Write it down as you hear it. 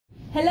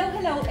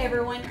Hello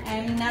everyone,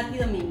 I'm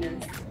Natasha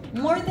Domínguez.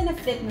 More than a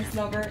fitness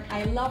lover,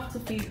 I love to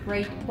feel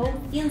great both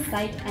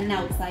inside and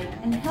outside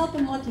and help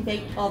and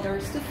motivate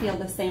others to feel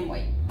the same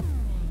way.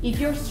 If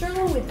you're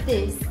struggling with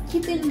this,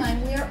 keep in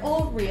mind we are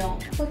all real,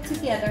 but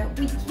together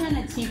we can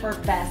achieve our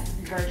best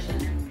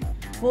version.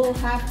 We'll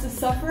have to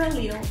suffer a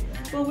little,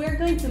 but we're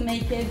going to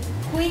make it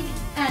quick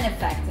and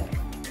effective.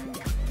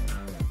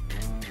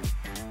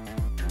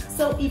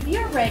 So if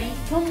you're ready,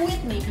 come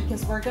with me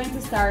because we're going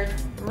to start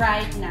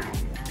right now.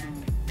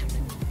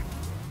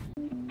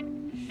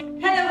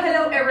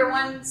 Hello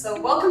everyone, so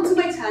welcome to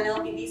my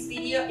channel. In this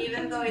video,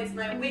 even though it's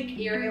my weak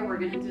area, we're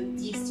gonna do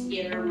this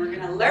together. We're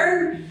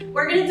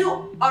gonna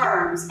do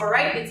arms, all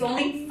right? It's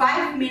only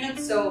 5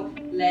 minutes, so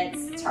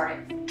let's start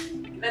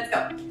it. Let's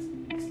go.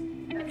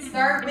 Let's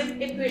start with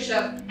a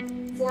push-up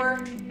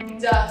for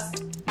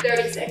just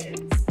 30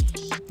 seconds.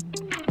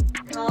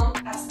 Come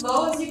as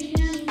slow as you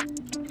can.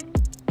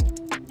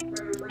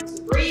 Remember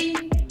to breathe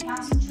and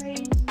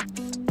concentrate.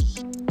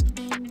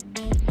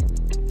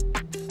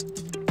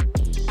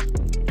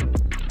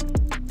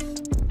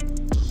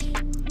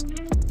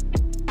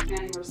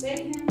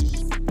 Seconds.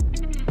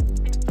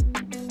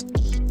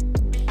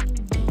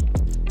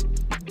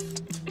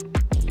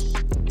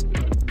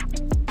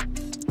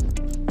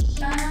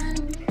 And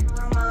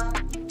come up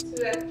to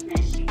a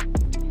plank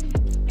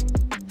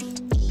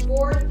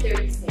for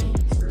 30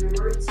 seconds.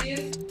 Remember to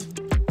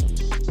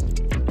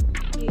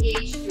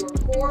engage your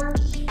core,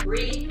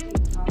 breathe,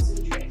 and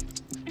concentrate.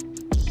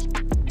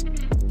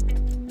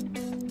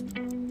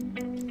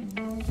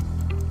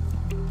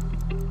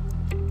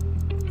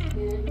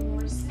 And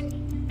more seconds.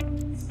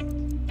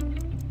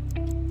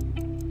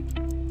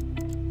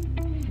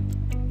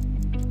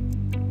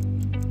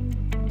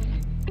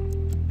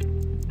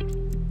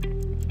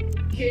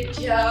 Good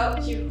job,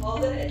 you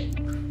hold it.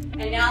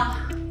 And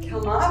now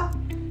come up,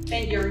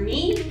 bend your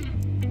knee,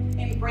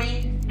 and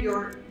bring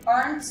your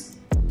arms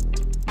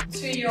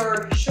to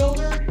your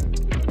shoulder.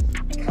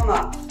 Come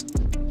up.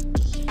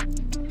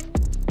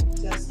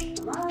 Just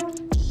come up.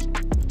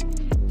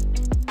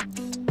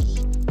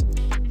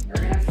 You're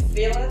gonna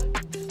feel it.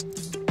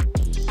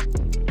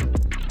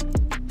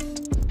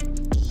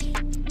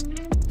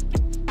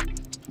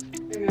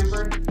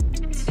 Remember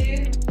to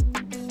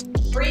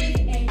breathe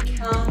and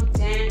come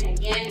down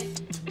again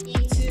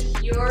into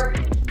your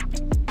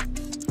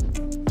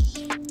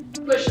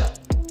push-up.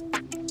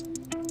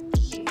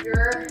 If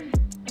you're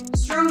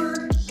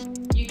stronger,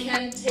 you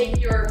can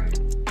take your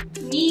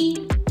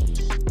knee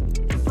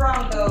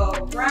from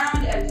the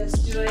ground and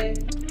just do it.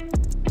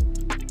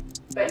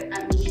 But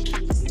I'm weak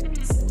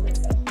today, so let's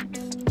go.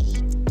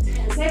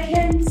 10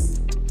 seconds.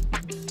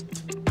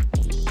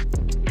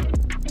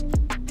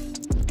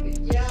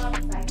 Good job,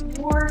 5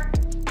 more.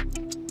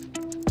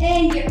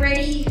 And get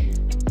ready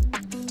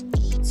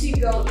to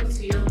go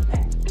into your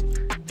plank.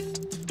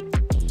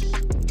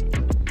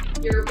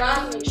 Your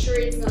back, make sure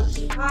it's not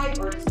too high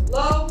or too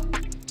low.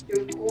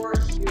 Your core,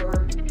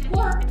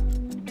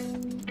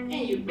 and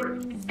you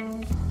breathe.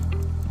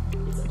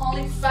 It's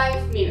only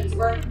 5 minutes.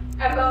 We're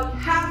about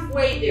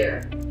halfway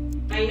there.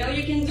 I know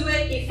you can do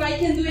it. If I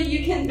can do it,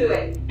 you can do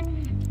it.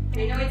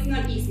 I know it's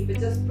not easy, but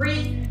just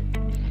breathe.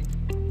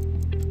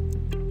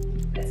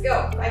 Let's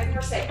go. 5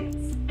 more seconds.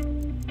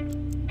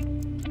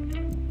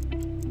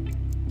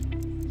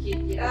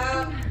 Keep it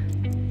up.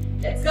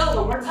 Let's go,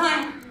 one more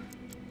time.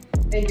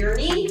 Bend your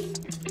knee.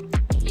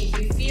 If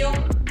you feel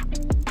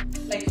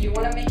like you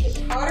want to make it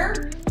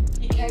harder,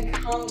 you can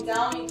come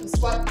down into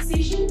squat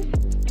position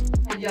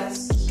and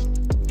just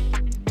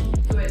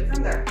do it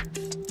from there.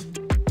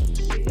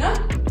 If not,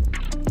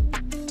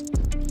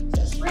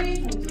 just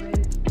breathe and do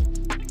it.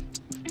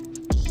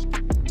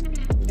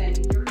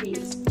 Bend your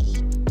knees.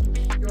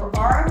 Your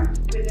arm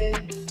with it.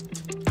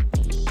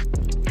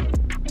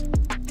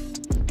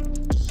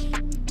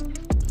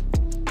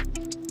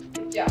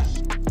 Yeah.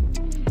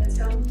 Let's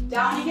come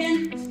down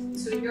again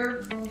to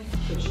your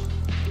push.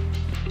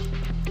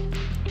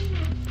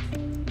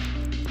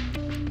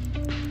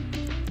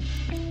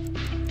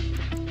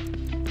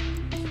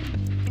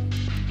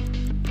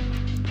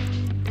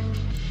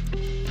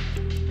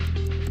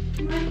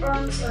 My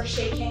arms are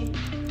shaking.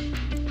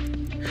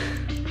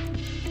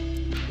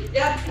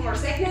 Yeah, 2 more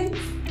seconds.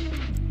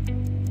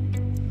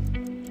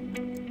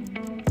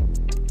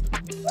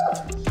 Woo.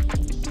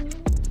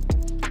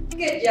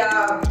 Good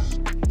job.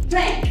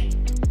 Plank.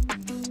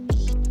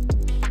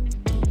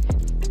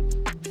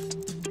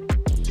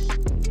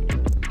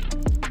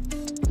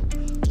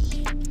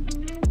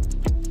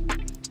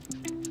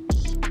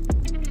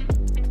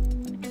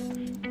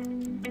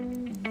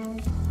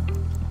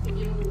 If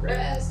you want to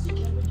rest, you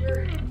can put your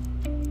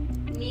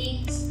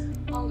knees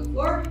on the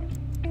floor.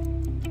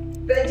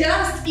 But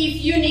just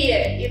if you need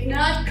it. If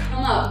not,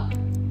 come up.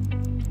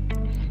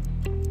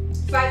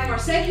 5 more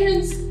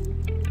seconds.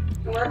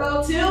 And we're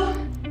about to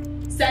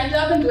stand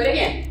up and do it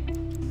again.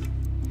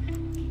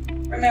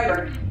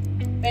 Remember,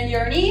 bend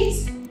your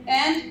knees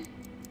and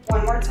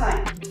one more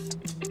time.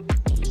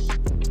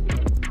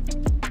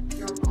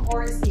 Your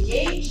core is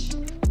engaged.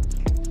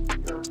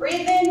 You're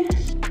breathing.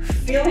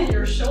 feel in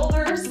your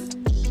shoulders.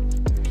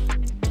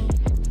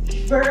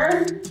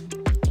 Burn.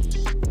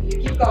 You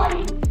keep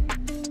going.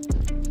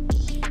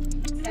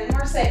 10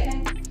 more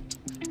seconds.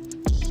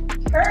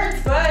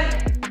 Hurts,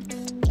 but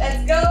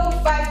let's go.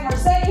 5 more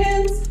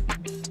seconds.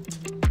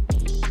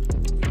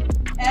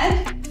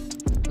 And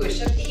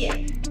push up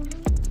again.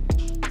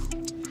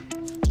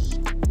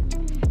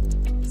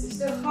 This is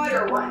the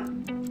harder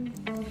one.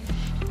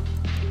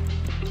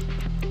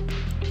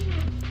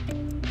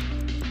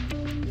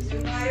 This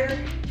is harder.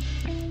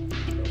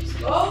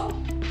 Slow.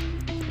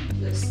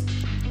 Just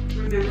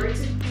remember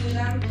to do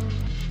them.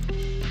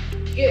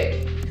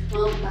 Good.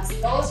 Come as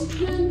slow as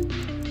you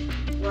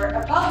can. We're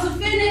about to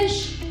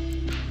finish.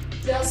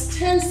 Just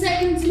 10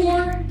 seconds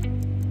more.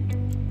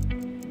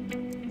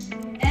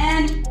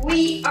 And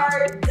we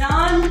are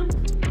done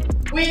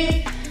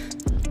with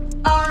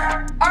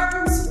our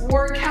arms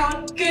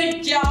workout.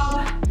 Good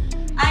job.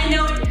 I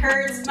know it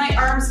hurts. My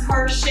arms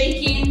are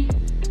shaking.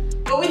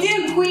 But we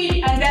didn't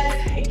quit, and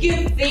that's a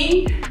good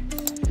thing.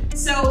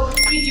 So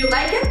if you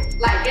like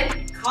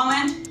it,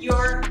 comment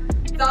your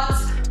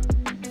thoughts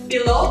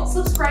below,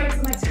 subscribe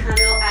to my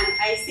channel, and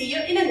I see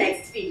you in